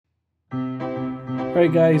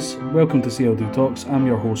Right, guys, welcome to CLD Talks. I'm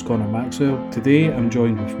your host, Connor Maxwell. Today I'm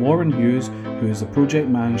joined with Warren Hughes, who is the project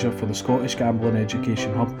manager for the Scottish Gambling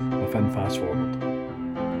Education Hub within Fast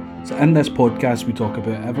Forward. So, in this podcast, we talk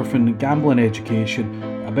about everything gambling education,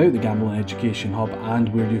 about the Gambling Education Hub,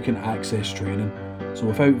 and where you can access training. So,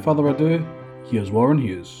 without further ado, here's Warren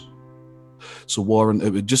Hughes. So, Warren, it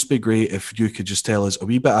would just be great if you could just tell us a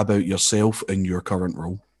wee bit about yourself and your current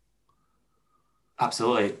role.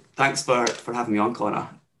 Absolutely. Thanks for having me on, Connor.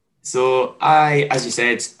 So as you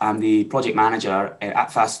said, I'm the project manager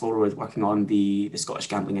at Fast Forward, working on the Scottish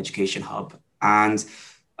Gambling Education Hub. And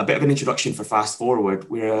a bit of an introduction for Fast Forward.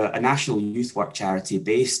 We're a national youth work charity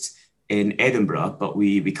based in Edinburgh, but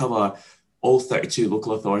we cover all 32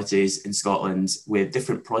 local authorities in Scotland with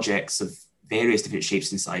different projects of various different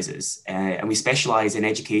shapes and sizes. And we specialise in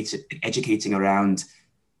educating around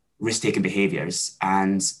risk-taking behaviours,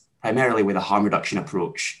 and primarily with a harm reduction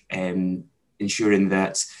approach, ensuring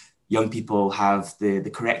that young people have the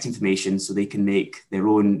correct information so they can make their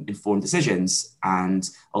own informed decisions,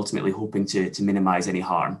 and ultimately hoping to minimise any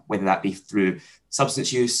harm, whether that be through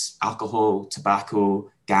substance use, alcohol,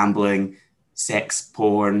 tobacco, gambling, sex,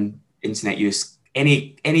 porn, internet use,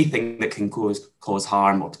 anything that can cause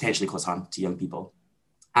harm or potentially cause harm to young people.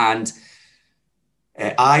 And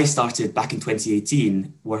I started back in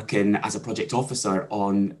 2018 working as a project officer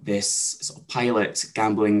on this sort of pilot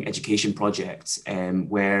gambling education project,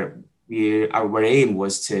 where our aim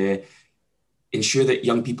was to ensure that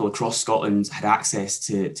young people across Scotland had access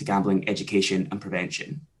to gambling education and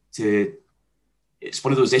prevention. It's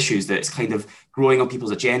one of those issues that's kind of growing on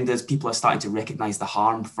people's agendas. People are starting to recognise the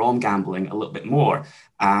harm from gambling a little bit more,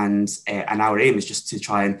 and our aim is just to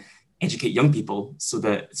try and educate young people so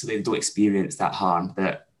that they don't experience that harm,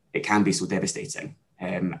 that it can be so devastating.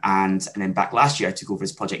 And then back last year, I took over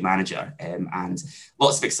as project manager, and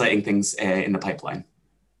lots of exciting things in the pipeline.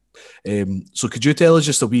 So could you tell us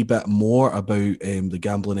just a wee bit more about the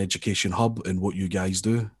Gambling Education Hub and what you guys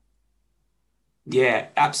do? Yeah,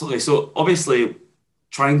 absolutely. So obviously,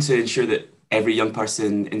 trying to ensure that every young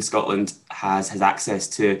person in Scotland has access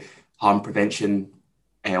to harm prevention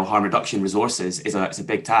or harm reduction resources is a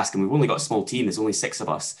big task. And we've only got a small team, there's only 6 of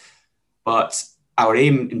us. But our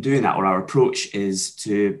aim in doing that, or our approach, is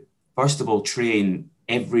to, first of all, train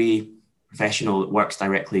every professional that works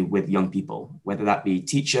directly with young people, whether that be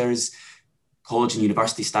teachers, college and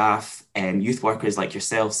university staff, and youth workers like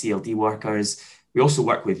yourself, CLD workers. We also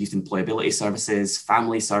work with youth employability services,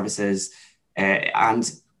 family services, and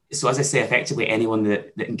so, as I say, effectively anyone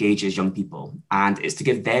that engages young people. And it's to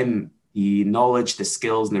give them the knowledge, the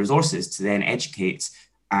skills, and the resources to then educate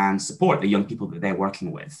and support the young people that they're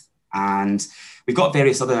working with. And we've got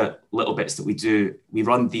various other little bits that we do. We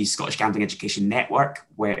run the Scottish Gambling Education Network,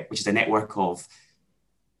 which is a network of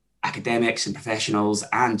academics and professionals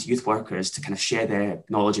and youth workers to kind of share their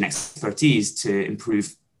knowledge and expertise to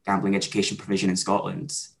improve gambling education provision in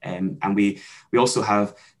Scotland. And we also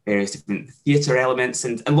have various different theatre elements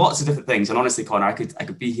and lots of different things. And honestly, Connor, I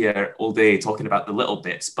could be here all day talking about the little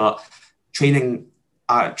bits, but training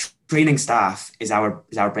staff is our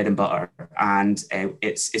bread and butter. And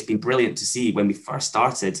it's been brilliant to see when we first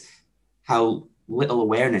started how little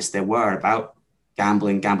awareness there were about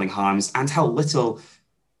gambling harms, and how little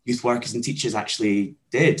youth workers and teachers actually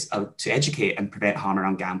did to educate and prevent harm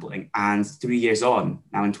around gambling. And 3 years on,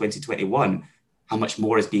 now in 2021, how much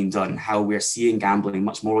more is being done, how we're seeing gambling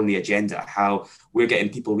much more on the agenda, how we're getting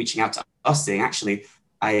people reaching out to us saying, actually,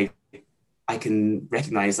 I can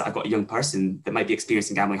recognize that I've got a young person that might be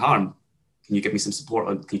experiencing gambling harm. Can you give me some support?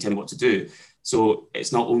 Can you tell me what to do? So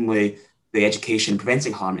it's not only the education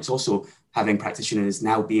preventing harm, it's also having practitioners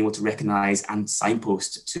now being able to recognize and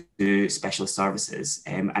signpost to specialist services.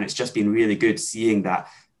 And it's just been really good seeing that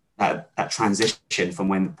transition from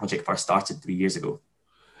when the project first started 3 years ago.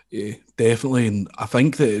 Yeah, definitely. And I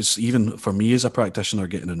think that it's, even for me as a practitioner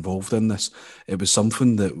getting involved in this, it was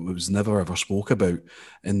something that was never ever spoke about.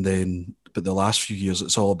 But the last few years,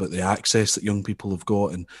 it's all about the access that young people have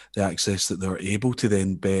got and the access that they're able to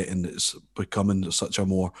then bet, and it's becoming such a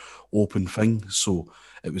more open thing. So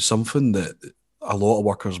it was something that a lot of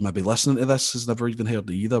workers maybe listening to this has never even heard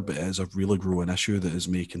either, but it is a really growing issue that is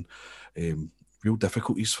making real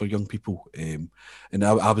difficulties for young people. And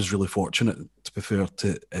I was really fortunate, to be fair,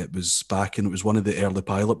 it was back, and it was one of the early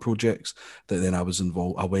pilot projects that then I was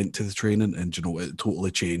involved. I went to the training, and it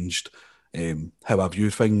totally changed how I view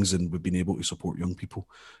things, and we've been able to support young people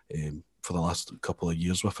for the last couple of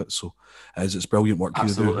years with it. So it's brilliant work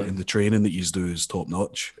you do, and the training that you do is top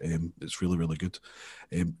notch. It's really, really good.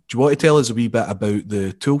 Do you want to tell us a wee bit about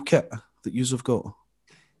the toolkit that you have got?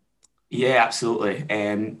 Yeah, absolutely.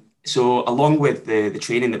 So along with the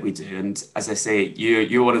training that we do, and as I say,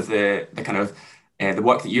 you're one of the kind of the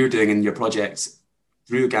work that you're doing in your project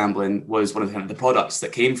through gambling was one of the, kind of the products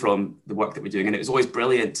that came from the work that we're doing, and it was always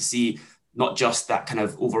brilliant to see not just that kind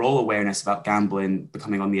of overall awareness about gambling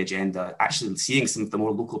becoming on the agenda, actually seeing some of the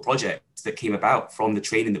more local projects that came about from the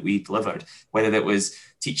training that we delivered, whether that was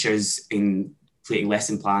teachers in creating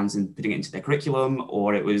lesson plans and putting it into their curriculum,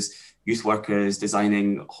 or it was youth workers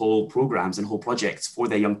designing whole programs and whole projects for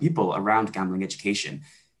their young people around gambling education.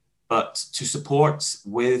 But to support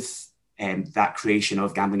with that creation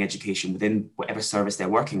of gambling education within whatever service they're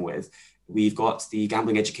working with, we've got the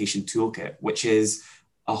Gambling Education Toolkit, which is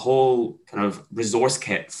a whole kind of resource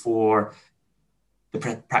kit for the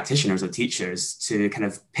practitioners or teachers to kind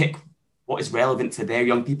of pick what is relevant for their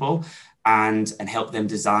young people and help them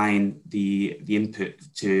design the input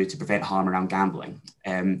to prevent harm around gambling.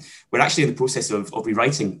 We're actually in the process of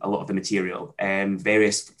rewriting a lot of the material,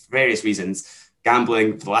 various reasons.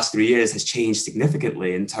 Gambling for the last 3 years has changed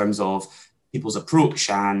significantly in terms of people's approach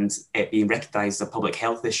and it being recognized as a public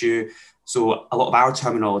health issue. So a lot of our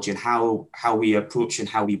terminology and how we approach and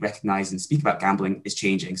how we recognize and speak about gambling is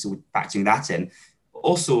changing. So we're factoring that in.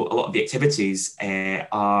 Also, a lot of the activities and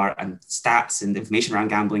stats and information around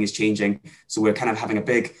gambling is changing. So we're kind of having a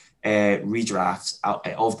big redraft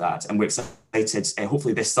of that, and we're excited.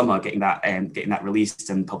 Hopefully, this summer, getting that released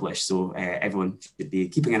and published. So everyone should be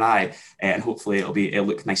keeping an eye, and hopefully, it'll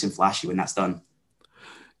look nice and flashy when that's done.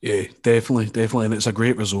 Yeah, definitely, and it's a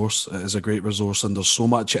great resource. It is a great resource, and there's so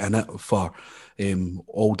much in it for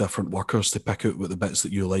all different workers to pick out what the bits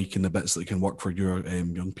that you like and the bits that can work for your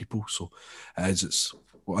young people. So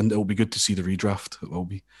and it'll be good to see the redraft. It will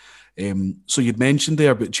be. So you'd mentioned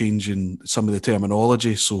there about changing some of the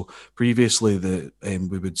terminology. So previously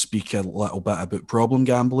we would speak a little bit about problem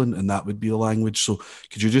gambling, and that would be the language. So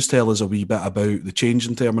could you just tell us a wee bit about the change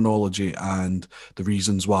in terminology and the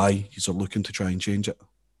reasons why you're looking to try and change it?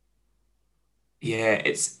 Yeah,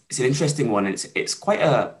 it's an interesting one. It's quite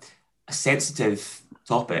a sensitive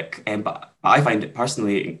topic, but I find it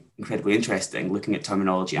personally incredibly interesting looking at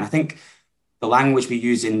terminology. And I think the language we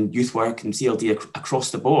use in youth work and CLD across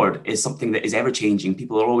the board is something that is ever changing.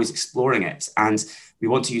 People are always exploring it, and we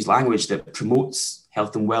want to use language that promotes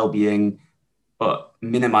health and well-being, but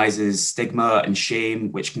minimizes stigma and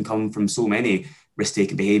shame, which can come from so many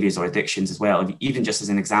risk-taking behaviors or addictions as well. Even just as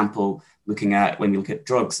an example, looking at when we look at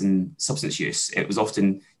drugs and substance use, it was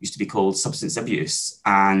often used to be called substance abuse.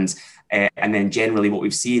 And then generally what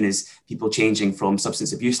we've seen is people changing from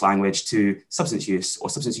substance abuse language to substance use or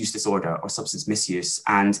substance use disorder or substance misuse,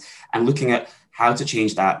 and looking at how to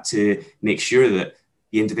change that to make sure that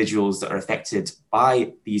the individuals that are affected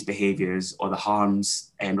by these behaviors or the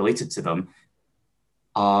harms related to them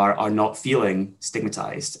are not feeling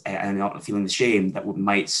stigmatized and not feeling the shame that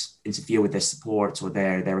might interfere with their support or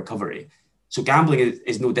their recovery. So gambling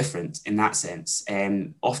is no different in that sense.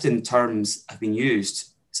 Often terms have been used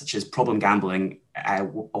such as problem gambling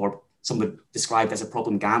or someone described as a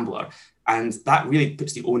problem gambler. And that really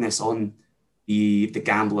puts the onus on the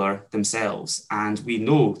gambler themselves. And we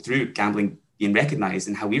know through gambling being recognized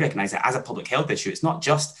and how we recognize it as a public health issue, it's not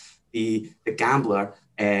just the gambler,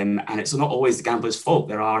 and it's not always the gambler's fault.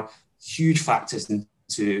 There are huge factors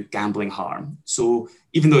into gambling harm. So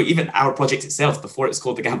even our project itself, before it's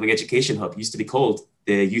called the Gambling Education Hub, used to be called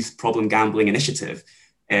the Youth Problem Gambling Initiative.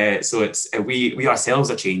 So it's we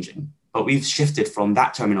ourselves are changing, but we've shifted from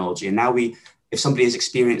that terminology. And now if somebody is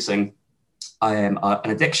experiencing an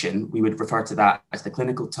addiction, we would refer to that as the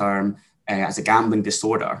clinical term as a gambling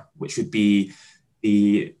disorder, which would be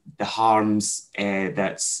the harms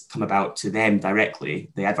that's come about to them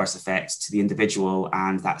directly, the adverse effects to the individual,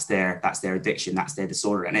 and that's their addiction, that's their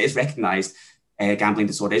disorder. And it is recognized, gambling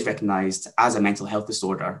disorder is recognized as a mental health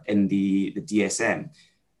disorder in the DSM.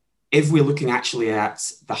 If we're looking actually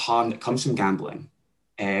at the harm that comes from gambling,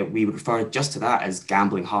 we would refer just to that as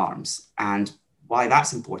gambling harms. And why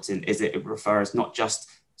that's important is that it refers not just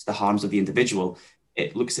to the harms of the individual,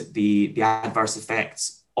 it looks at the adverse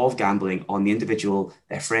effects of gambling on the individual,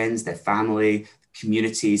 their friends, their family,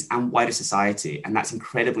 communities, and wider society. And that's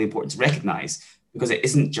incredibly important to recognize, because it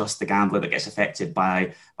isn't just the gambler that gets affected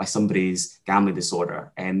by somebody's gambling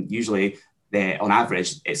disorder. And usually, on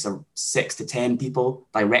average, it's 6 to 10 people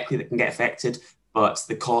directly that can get affected, but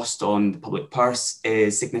the cost on the public purse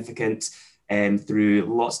is significant through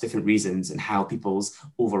lots of different reasons, and how people's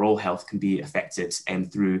overall health can be affected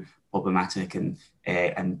through problematic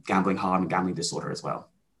and gambling harm and gambling disorder as well.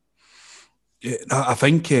 Yeah, I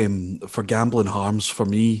think for gambling harms, for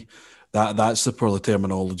me, That's the probably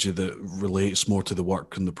terminology that relates more to the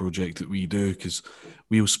work and the project that we do, because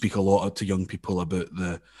we'll speak a lot to young people about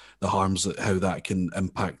the harms, that how that can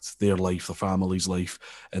impact their life, their family's life,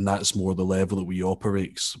 and that's more the level that we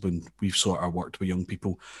operate. When we've sort of worked with young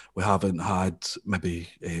people, we haven't had maybe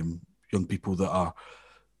young people that are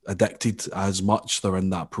addicted as much. They're in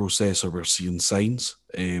that process, or we're seeing signs.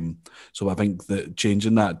 So I think that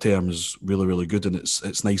changing that term is really, really good, and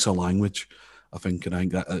it's nicer language. I think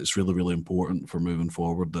that it's really, really important for moving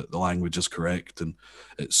forward, that the language is correct and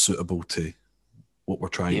it's suitable to what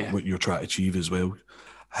you're trying to achieve as well.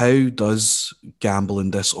 How does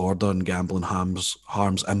gambling disorder and gambling harms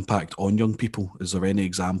impact on young people? Is there any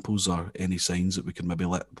examples or any signs that we can maybe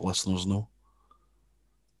let the listeners know?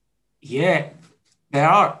 Yeah, there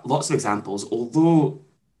are lots of examples, although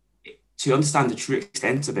to understand the true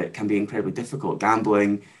extent of it can be incredibly difficult.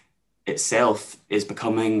 Gambling itself is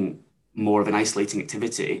becoming more of an isolating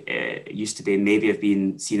activity. It used to be maybe have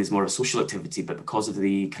been seen as more of a social activity, but because of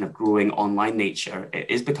the kind of growing online nature, it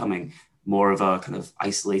is becoming more of a kind of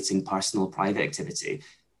isolating, personal, private activity.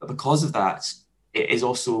 But because of that, it is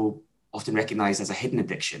also often recognized as a hidden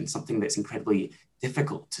addiction, something that's incredibly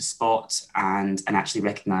difficult to spot and actually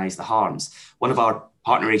recognize the harms. One of our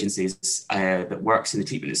partner agencies that works in the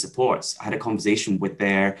treatment and supports, I had a conversation with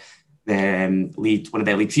one of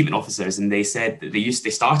their lead treatment officers, and they said that they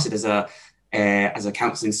started as a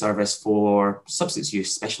counselling service for substance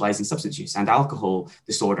use, specialising substance use and alcohol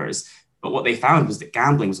disorders. But what they found was that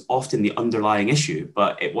gambling was often the underlying issue,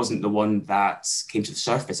 but it wasn't the one that came to the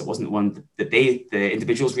surface. It wasn't the one that the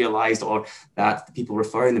individuals realised, or that the people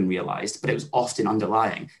referring them realised, but it was often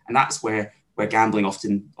underlying, and that's where gambling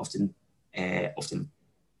often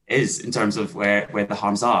is, in terms of where the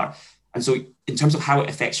harms are. And so in terms of how it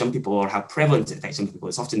affects young people, or how prevalent it affects young people,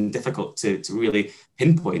 it's often difficult to really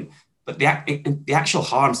pinpoint. But the actual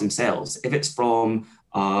harms themselves, if it's from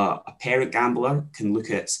a parent gambler, can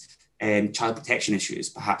look at child protection issues.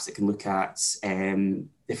 Perhaps it can look at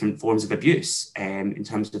different forms of abuse in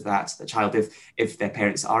terms of that the child, if their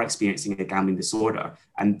parents are experiencing a gambling disorder.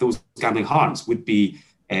 And those gambling harms would be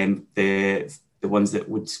the ones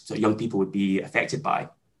that young people would be affected by.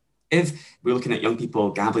 If we're looking at young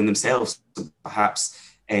people gambling themselves,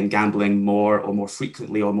 perhaps gambling more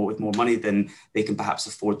frequently, or with more money than they can perhaps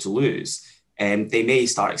afford to lose, they may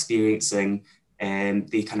start experiencing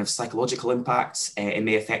the kind of psychological impacts. It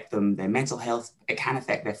may affect their mental health. It can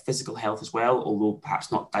affect their physical health as well, although perhaps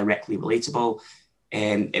not directly relatable.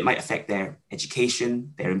 It might affect their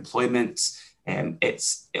education, their employment. They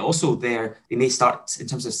may start, in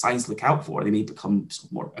terms of signs to look out for, they may become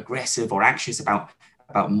more aggressive or anxious about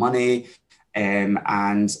money,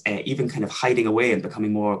 and even kind of hiding away and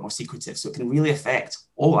becoming more secretive. So it can really affect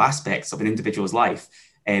all aspects of an individual's life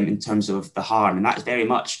in terms of the harm, and that is very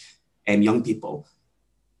much young people.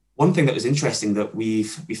 One thing that was interesting that we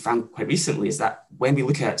found quite recently is that when we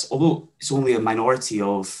look at, although it's only a minority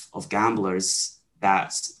of gamblers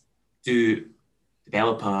that do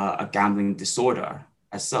develop a gambling disorder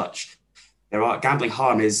as such, gambling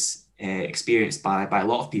harm is experienced by a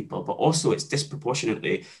lot of people, but also it's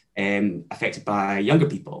disproportionately affected by younger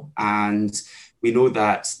people. And we know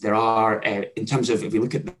that there are, in terms of, if we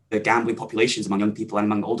look at the gambling populations among young people and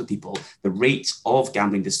among older people, the rate of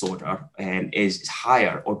gambling disorder is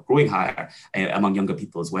higher, or growing higher among younger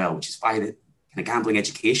people as well, which is why the kind of gambling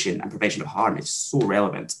education and prevention of harm is so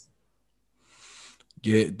relevant.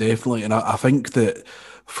 Yeah, definitely. And I think that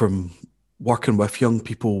from working with young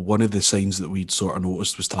people, one of the signs that we'd sort of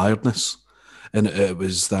noticed was tiredness. And it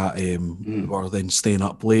was that they were then staying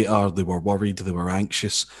up later, they were worried, they were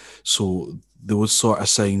anxious. So those sort of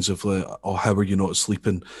signs of how are you not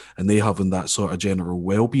sleeping? And they having that sort of general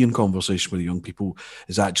well-being conversation with young people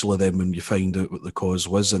is actually then when you find out what the cause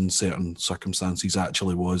was in certain circumstances,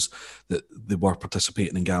 actually was that they were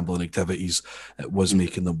participating in gambling activities. It was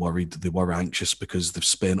making them worried. They were anxious because they've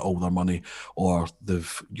spent all their money, or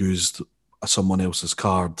they've used someone else's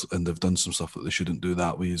card and they've done some stuff that they shouldn't do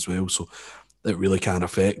that way as well. So it really can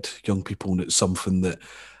affect young people, and it's something that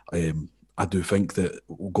I do think that,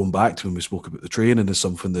 going back to when we spoke about the training, is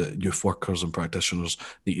something that youth workers and practitioners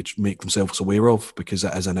need to make themselves aware of, because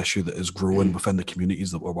it is an issue that is growing within the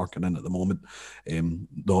communities that we're working in at the moment,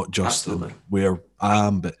 not just where I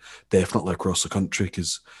am, but definitely across the country.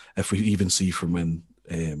 Because if we even see from when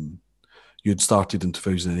you'd started in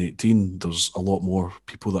 2018, there's a lot more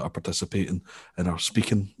people that are participating and are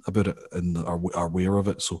speaking about it and are aware of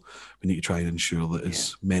it. So we need to try and ensure that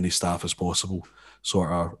as many staff as possible sort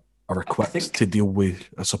of are equipped to deal with,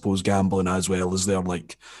 I suppose, gambling as well as their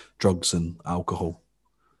like drugs and alcohol.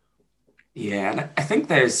 Yeah, and I think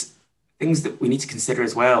there's things that we need to consider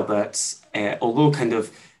as well, that although kind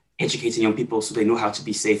of educating young people so they know how to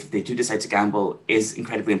be safe if they do decide to gamble is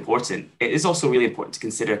incredibly important, it is also really important to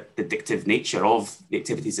consider the addictive nature of the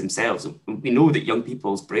activities themselves. We know that young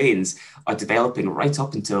people's brains are developing right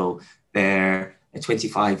up until they're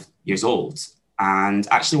 25 years old. And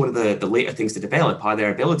actually one of the later things to develop are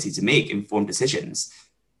their ability to make informed decisions.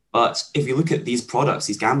 But if you look at these products,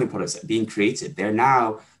 these gambling products that are being created, they're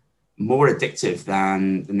now more addictive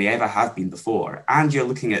than they ever have been before. And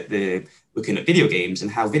you're looking at video games and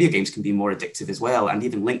how video games can be more addictive as well. And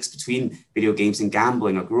even links between video games and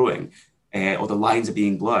gambling are growing, or the lines are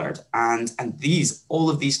being blurred. And all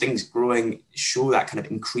of these things growing show that kind of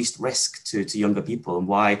increased risk to younger people, and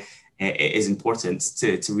why it is important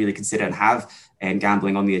to really consider and have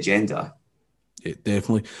gambling on the agenda. Yeah,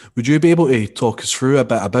 definitely. Would you be able to talk us through a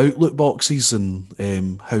bit about loot boxes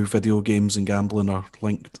and how video games and gambling are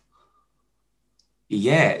linked?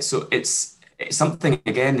 Yeah, so it's something,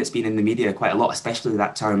 again, that's been in the media quite a lot, especially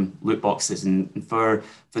that term loot boxes. And for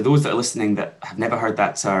those that are listening that have never heard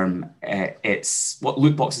that term, it's what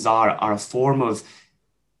loot boxes are a form of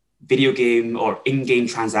video game or in-game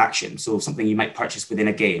transaction. So something you might purchase within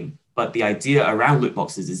a game. But the idea around loot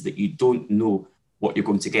boxes is that you don't know what you're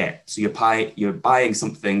going to get. So you're buying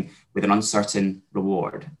something with an uncertain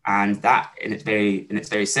reward. And that in its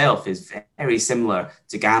very self is very similar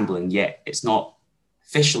to gambling, yet it's not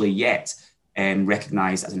officially yet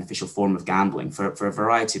recognized as an official form of gambling for a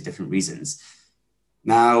variety of different reasons.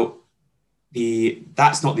 Now,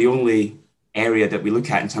 that's not the only area that we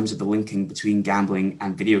look at in terms of the linking between gambling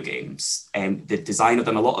and video games. The design of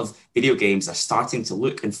them, a lot of video games are starting to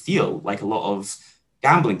look and feel like a lot of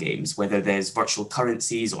gambling games, whether there's virtual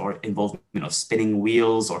currencies or involvement of spinning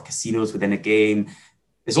wheels or casinos within a game.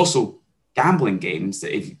 There's also gambling games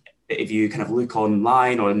that if you kind of look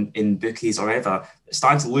online or in bookies or whatever, they're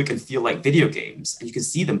starting to look and feel like video games, and you can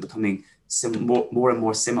see them becoming more and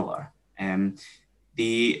more similar. In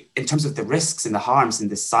terms of the risks and the harms and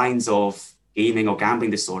the signs of gaming or gambling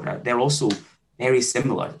disorder, they're also very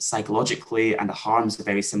similar psychologically, and the harms are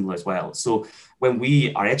very similar as well. So when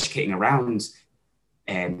we are educating around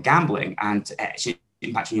gambling and actually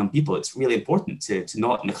impacting young people, it's really important to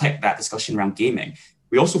not neglect that discussion around gaming.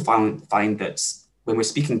 We also find that when we're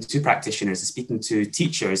speaking to practitioners and speaking to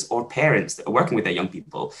teachers or parents that are working with their young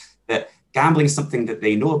people, that gambling is something that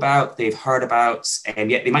they know about, they've heard about,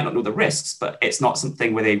 and yet they might not know the risks, but it's not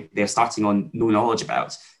something where they're starting on no knowledge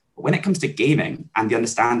about. But when it comes to gaming and the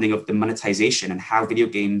understanding of the monetization and how video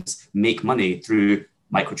games make money through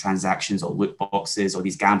microtransactions or loot boxes or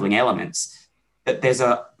these gambling elements, that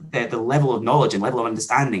the level of knowledge and level of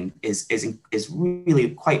understanding is really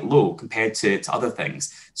quite low compared to other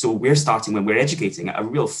things. So we're starting, when we're educating, at a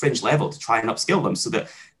real fringe level to try and upskill them so that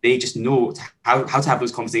they just know how to have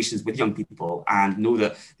those conversations with young people and know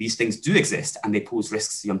that these things do exist and they pose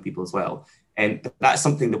risks to young people as well. And that's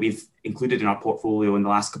something that we've included in our portfolio in the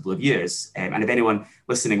last couple of years. And if anyone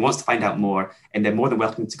listening wants to find out more, and they're more than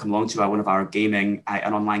welcome to come along to one of our gaming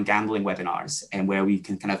and online gambling webinars, and where we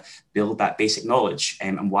can kind of build that basic knowledge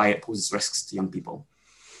and why it poses risks to young people.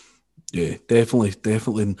 Yeah,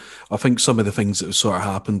 definitely. And I think some of the things that have sort of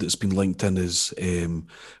happened that's been linked in is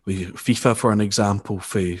with FIFA, for an example,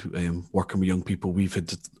 for working with young people. We've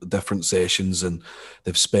had different sessions and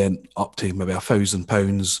they've spent up to maybe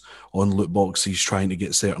 £1,000 on loot boxes trying to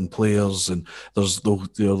get certain players. And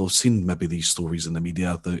they've seen maybe these stories in the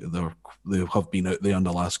media. They have been out there in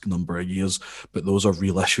the last number of years, but those are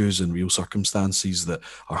real issues and real circumstances that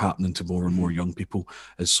are happening to more and more young people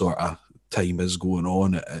as sort of time is going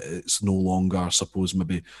on. It's no longer, I suppose,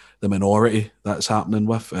 maybe the minority that's happening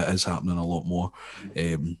with. It is happening a lot more.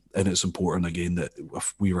 And it's important, again, that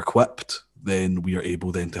if we are equipped, then we are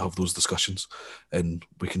able then to have those discussions and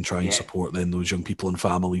we can try and support then those young people and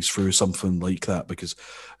families through something like that, because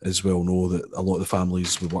as we all know that a lot of the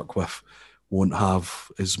families we work with won't have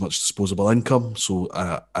as much disposable income. So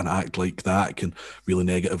an act like that can really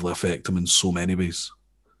negatively affect them in so many ways.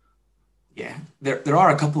 Yeah, there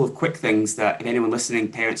are a couple of quick things that if anyone listening,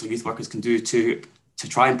 parents or youth workers, can do to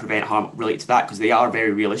try and prevent harm related to that, because they are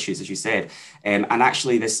very real issues, as you said. And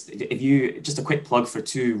actually, just a quick plug for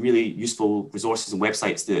two really useful resources and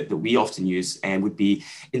websites that we often use would be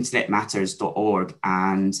internetmatters.org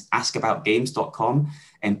and askaboutgames.com.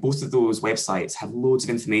 And both of those websites have loads of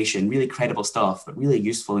information, really credible stuff, but really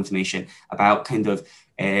useful information about kind of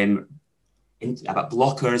about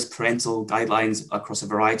blockers, parental guidelines across a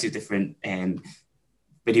variety of different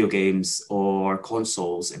video games or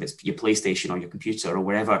consoles, if it's your PlayStation or your computer or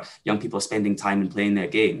wherever young people are spending time and playing their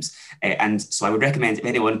games. And so I would recommend if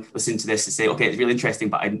anyone listening to this to say, okay, it's really interesting,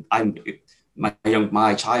 but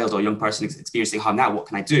my child or young person is experiencing harm now, what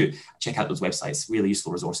can I do? Check out those websites, really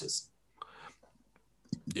useful resources.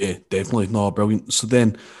 Yeah, definitely. No, brilliant. So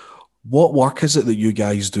then, what work is it that you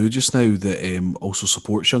guys do just now that also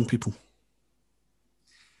supports young people?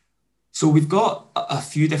 So we've got a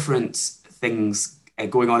few different things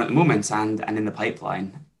going on at the moment and in the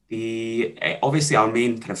pipeline. Obviously our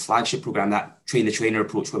main kind of flagship program, that train the trainer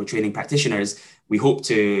approach, where we're training practitioners, we hope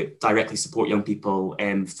to directly support young people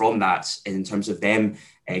from that in terms of them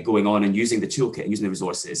going on and using the toolkit and using the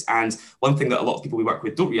resources. And one thing that a lot of people we work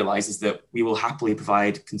with don't realize is that we will happily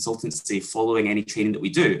provide consultancy following any training that we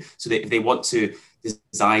do, so that if they want to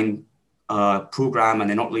design a program and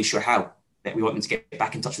they're not really sure how, that we want them to get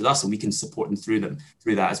back in touch with us and we can support them through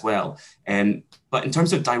that as well. But in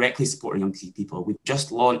terms of directly supporting young people, we've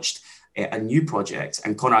just launched a new project.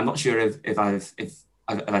 And Connor, I'm not sure if I've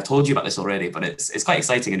told you about this already, but it's quite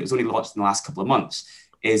exciting, and it was only launched in the last couple of months.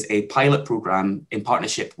 Is a pilot program in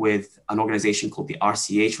partnership with an organization called the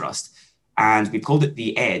RCA Trust. And we've called it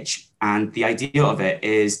The Edge. And the idea of it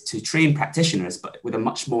is to train practitioners, but with a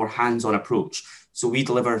much more hands-on approach. So we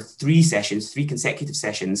deliver 3 consecutive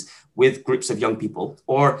sessions with groups of young people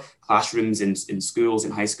or classrooms in schools,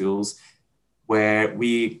 in high schools, where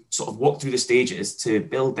we sort of walk through the stages to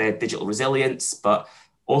build their digital resilience, but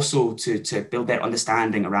also to build their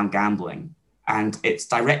understanding around gambling. And it's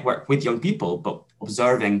direct work with young people, but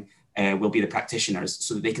observing will be the practitioners,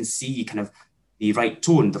 so that they can see kind of the right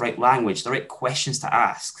tone, the right language, the right questions to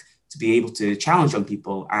ask, to be able to challenge young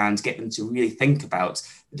people and get them to really think about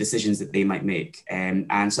the decisions that they might make.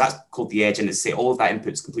 And so that's called The Edge. And as I say, all of that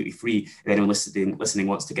input is completely free if anyone listening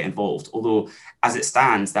wants to get involved. Although, as it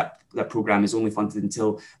stands, that program is only funded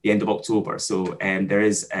until the end of October. So there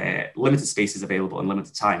is limited spaces available and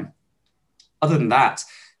limited time. Other than that,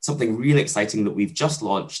 something really exciting that we've just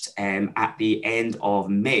launched at the end of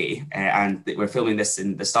May, and we're filming this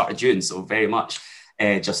in the start of June, so very much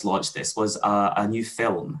just launched this, was a new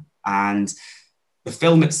film. And the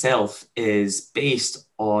film itself is based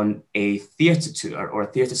on a theatre tour or a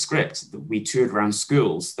theatre script that we toured around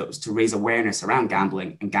schools that was to raise awareness around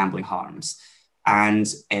gambling and gambling harms. And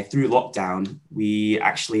through lockdown, we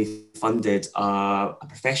actually funded a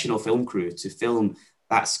professional film crew to film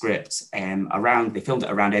that script they filmed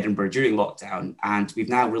it around Edinburgh during lockdown, and we've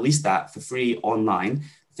now released that for free online.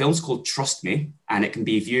 The film's called Trust Me, and it can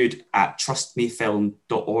be viewed at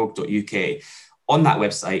trustmefilm.org.uk. On that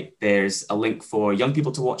website, there's a link for young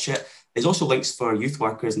people to watch it. There's also links for youth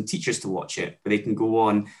workers and teachers to watch it, where they can go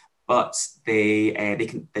on. But the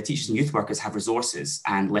teachers and youth workers have resources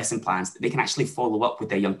and lesson plans that they can actually follow up with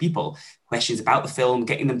their young people. Questions about the film,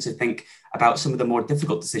 getting them to think about some of the more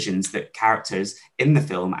difficult decisions that characters in the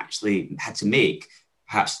film actually had to make,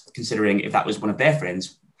 perhaps considering if that was one of their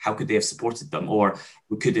friends, how could they have supported them? Or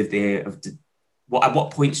at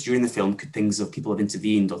what points during the film could people have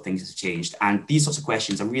intervened or things have changed? And these sorts of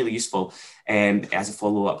questions are really useful as a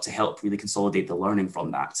follow-up to help really consolidate the learning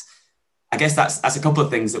from that. I guess that's a couple of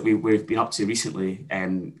things that we've been up to recently.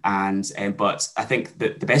 But I think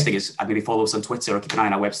that the best thing is maybe follow us on Twitter or keep an eye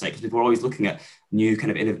on our website, because we're always looking at new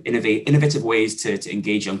kind of innovative ways to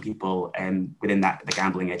engage young people within the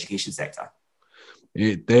gambling education sector.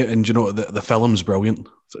 And the film's brilliant.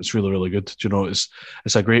 It's really, really good. It's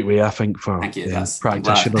a great way, I think, for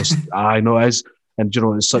practitioners. I know it is. And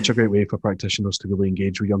it's such a great way for practitioners to really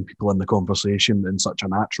engage with young people in the conversation in such a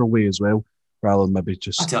natural way as well, rather than maybe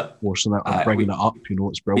just forcing it or bringing it up.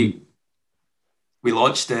 It's brilliant. We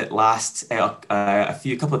launched it a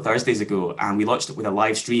couple of Thursdays ago, and we launched it with a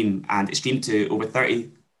live stream, and it streamed to over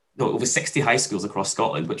 60 high schools across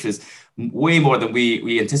Scotland, which was way more than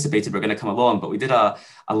we anticipated were going to come along. But we did a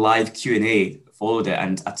live Q&A, followed it,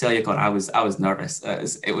 and I tell you, Con, I was nervous.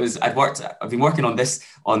 I've been working on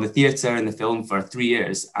the theatre and the film for 3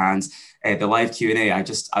 years, and the live Q&A, I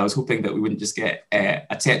was hoping that we wouldn't just get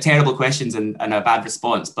terrible questions and a bad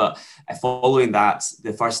response. But following that,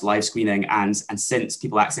 the first live screening and since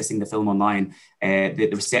people accessing the film online,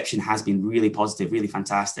 the reception has been really positive, really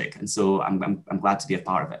fantastic. And so I'm glad to be a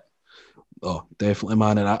part of it. Oh, definitely,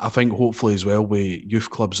 man. And I think hopefully as well, with youth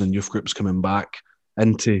clubs and youth groups coming back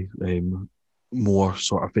into more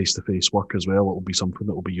sort of face-to-face work as well, it will be something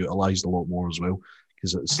that will be utilised a lot more as well,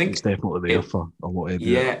 because it's definitely there for a lot of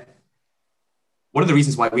everyone. Yeah. One of the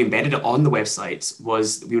reasons why we embedded it on the website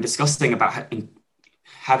was we were discussing about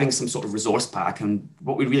having some sort of resource pack, and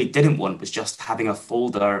what we really didn't want was just having a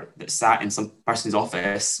folder that sat in some person's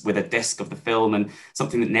office with a disc of the film and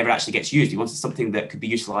something that never actually gets used. We wanted something that could be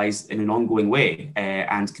utilised in an ongoing way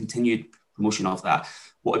and continued promotion of that.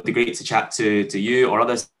 What would be great to chat to you or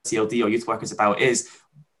other CLD or youth workers about is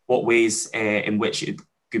what ways in which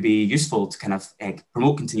could be useful to kind of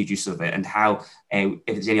promote continued use of it, and how if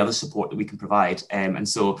there's any other support that we can provide. And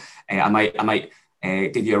so I might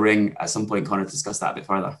give you a ring at some point, Connor, to discuss that a bit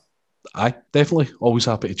further. Aye, definitely. Always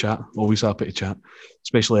happy to chat. Always happy to chat.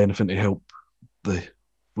 Especially anything to help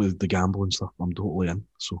with the gambling stuff. I'm totally in.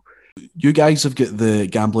 So you guys have got the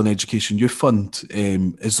Gambling Education Youth Fund.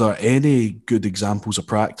 Is there any good examples of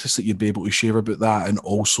practice that you'd be able to share about that, and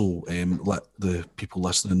also let the people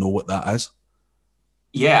listening know what that is?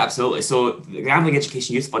 Yeah, absolutely. So the Gambling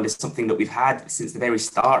Education Youth Fund is something that we've had since the very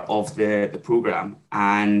start of the programme,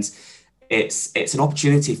 and it's an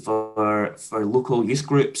opportunity for local youth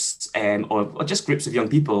groups or just groups of young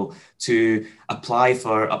people to apply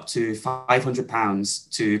for up to £500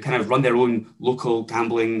 to kind of run their own local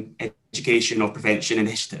gambling education or prevention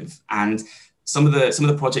initiative. And some of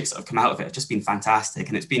the projects that have come out of it have just been fantastic,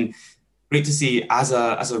 and it's been great to see as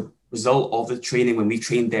a result of the training, when we've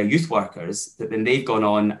trained their youth workers, that then they've gone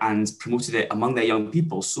on and promoted it among their young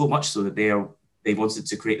people, so much so that they wanted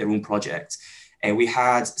to create their own project. We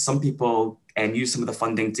had some people use some of the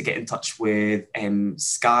funding to get in touch with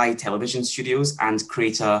Sky Television Studios and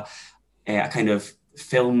create a kind of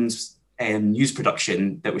filmed news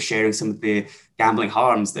production that was sharing some of the gambling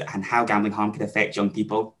harms and how gambling harm can affect young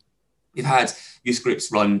people. We've had youth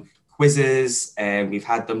groups run quizzes, we've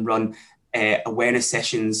had them run awareness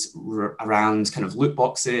sessions around kind of loot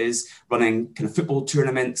boxes, running kind of football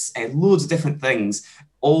tournaments, loads of different things,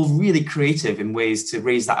 all really creative in ways to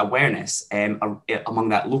raise that awareness among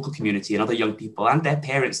that local community and other young people and their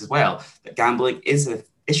parents as well, that gambling is an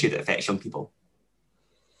issue that affects young people.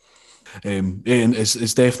 And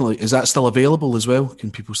is that still available as well?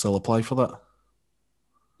 Can people still apply for that?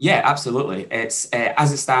 Yeah, absolutely. It's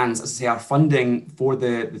as it stands, as I say, our funding for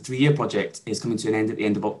the 3-year project is coming to an end at the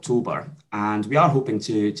end of October, and we are hoping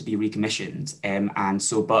to be recommissioned.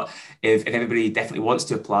 But if everybody definitely wants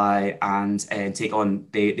to apply and take on,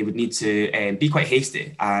 they would need to be quite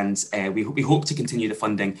hasty, and we hope to continue the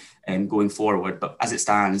funding going forward. But as it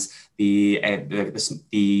stands, the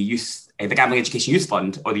Gambling Education Youth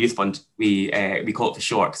Fund, or the Youth Fund, we call it for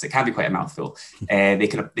short because it can be quite a mouthful. They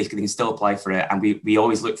can still apply for it, and we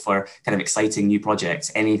always look for kind of exciting new projects,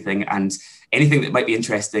 anything that might be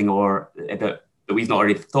interesting or that we've not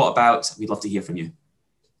already thought about. We'd love to hear from you.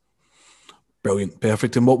 Brilliant,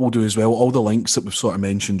 perfect. And what we'll do as well, all the links that we've sort of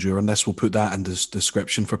mentioned during this, we'll put that in the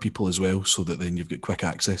description for people as well, so that then you've got quick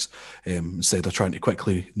access instead of trying to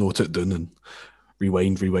quickly note it down and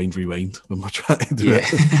rewind when we're trying to do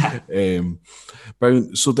it.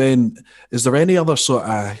 Brilliant. So then, is there any other sort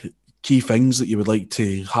of key things that you would like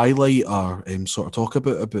to highlight or sort of talk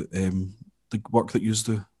about the work that you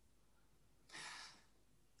do?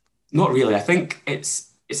 Not really. I think it's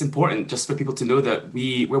important just for people to know that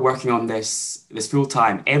we're working on this full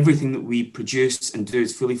time. Everything that we produce and do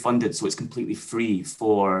is fully funded, so it's completely free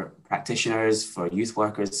for practitioners, for youth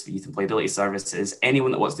workers, for youth employability services,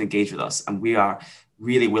 anyone that wants to engage with us. And we are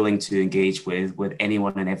really willing to engage with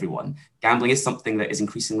anyone and everyone. Gambling is something that is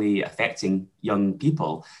increasingly affecting young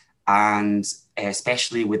people, and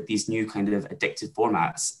especially with these new kind of addictive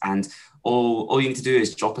formats. And all you need to do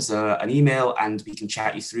is drop us an email, and we can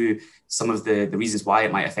chat you through some of the reasons why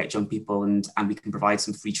it might affect young people, and we can provide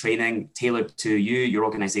some free training tailored to you, your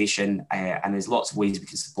organisation, and there's lots of ways we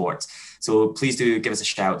can support. So please do give us a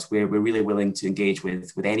shout. We're really willing to engage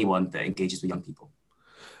with anyone that engages with young people.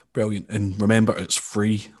 Brilliant. And remember, it's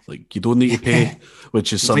free. Like, you don't need to pay,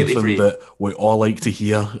 which is something free. that we all like to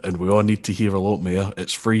hear, and we all need to hear a lot more.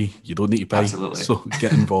 It's free. You don't need to pay. Absolutely. So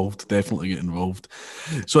get involved. Definitely get involved.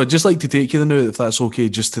 So I'd just like to take you now, if that's okay,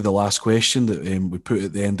 just to the last question that we put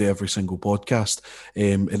at the end of every single podcast.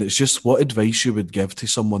 And it's just, what advice you would give to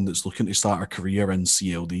someone that's looking to start a career in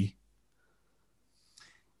CLD?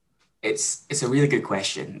 It's a really good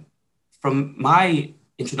question. From my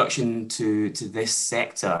introduction to this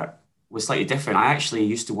sector was slightly different. I actually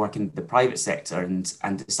used to work in the private sector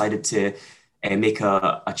and decided to make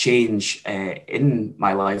a change in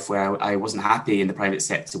my life where I wasn't happy in the private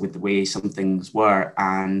sector with the way some things were.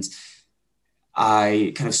 And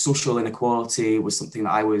social inequality was something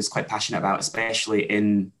that I was quite passionate about, especially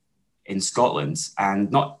in Scotland,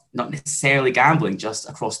 and not necessarily gambling, just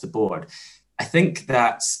across the board. I think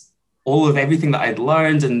that all of everything that I'd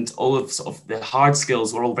learned and all of sort of the hard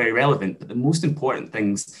skills were all very relevant, but the most important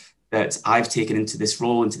things that I've taken into this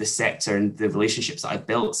role, into this sector, and the relationships that I've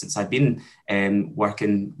built since I've been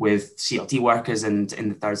working with CLD workers and in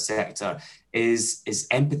the third sector is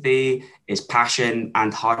empathy, is passion,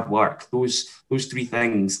 and hard work. Those three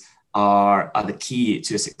things are the key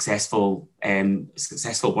to a successful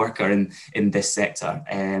worker in this sector.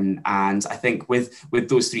 And I think with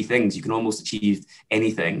those three things, you can almost achieve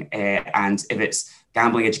anything. And if it's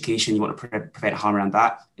gambling education, you want to prevent harm around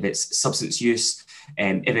that. If it's substance use,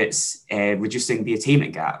 if it's reducing the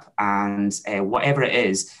attainment gap, and whatever it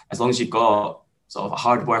is, as long as you've got sort of a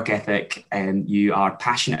hard work ethic and you are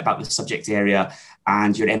passionate about the subject area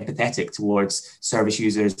and you're empathetic towards service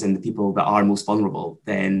users and the people that are most vulnerable,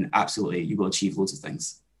 then absolutely you will achieve loads of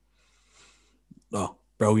things. Oh,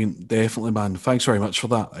 brilliant. Definitely, man. Thanks very much for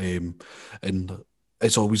that. And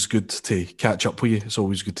it's always good to catch up with you. It's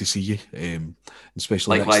always good to see you,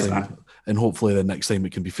 especially likewise, next time. Man. And hopefully the next time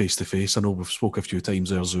it can be face-to-face. I know we've spoke a few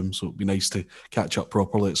times over Zoom, so it'd be nice to catch up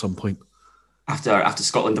properly at some point. After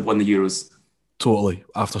Scotland have won the Euros. Totally,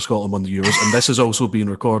 after Scotland won the Euros. And this is also being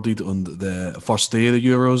recorded on the first day of the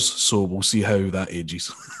Euros, so we'll see how that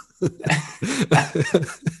ages.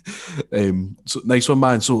 So nice one,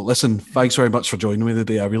 man. So listen, thanks very much for joining me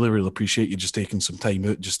today. I really, really appreciate you just taking some time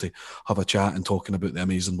out just to have a chat and talking about the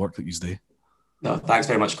amazing work that you do. No, thanks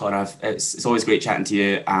very much, Conor. It's always great chatting to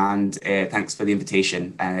you, and thanks for the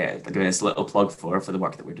invitation. Giving us a little plug for the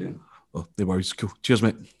work that we're doing. Oh, no worries. Cool. Cheers,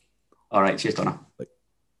 mate. All right. Cheers, Conor. Bye.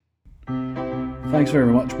 Thanks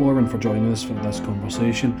very much, Warren, for joining us for this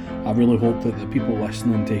conversation. I really hope that the people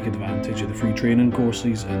listening take advantage of the free training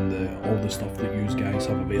courses and all the stuff that you guys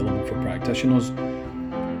have available for practitioners.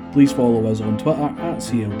 Please follow us on Twitter at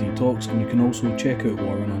CLD Talks, and you can also check out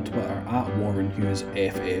Warren on Twitter at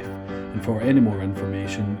WarrenHughesFF. And for any more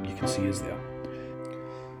information, you can see us there.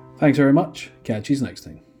 Thanks very much. Catch you next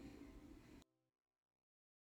time.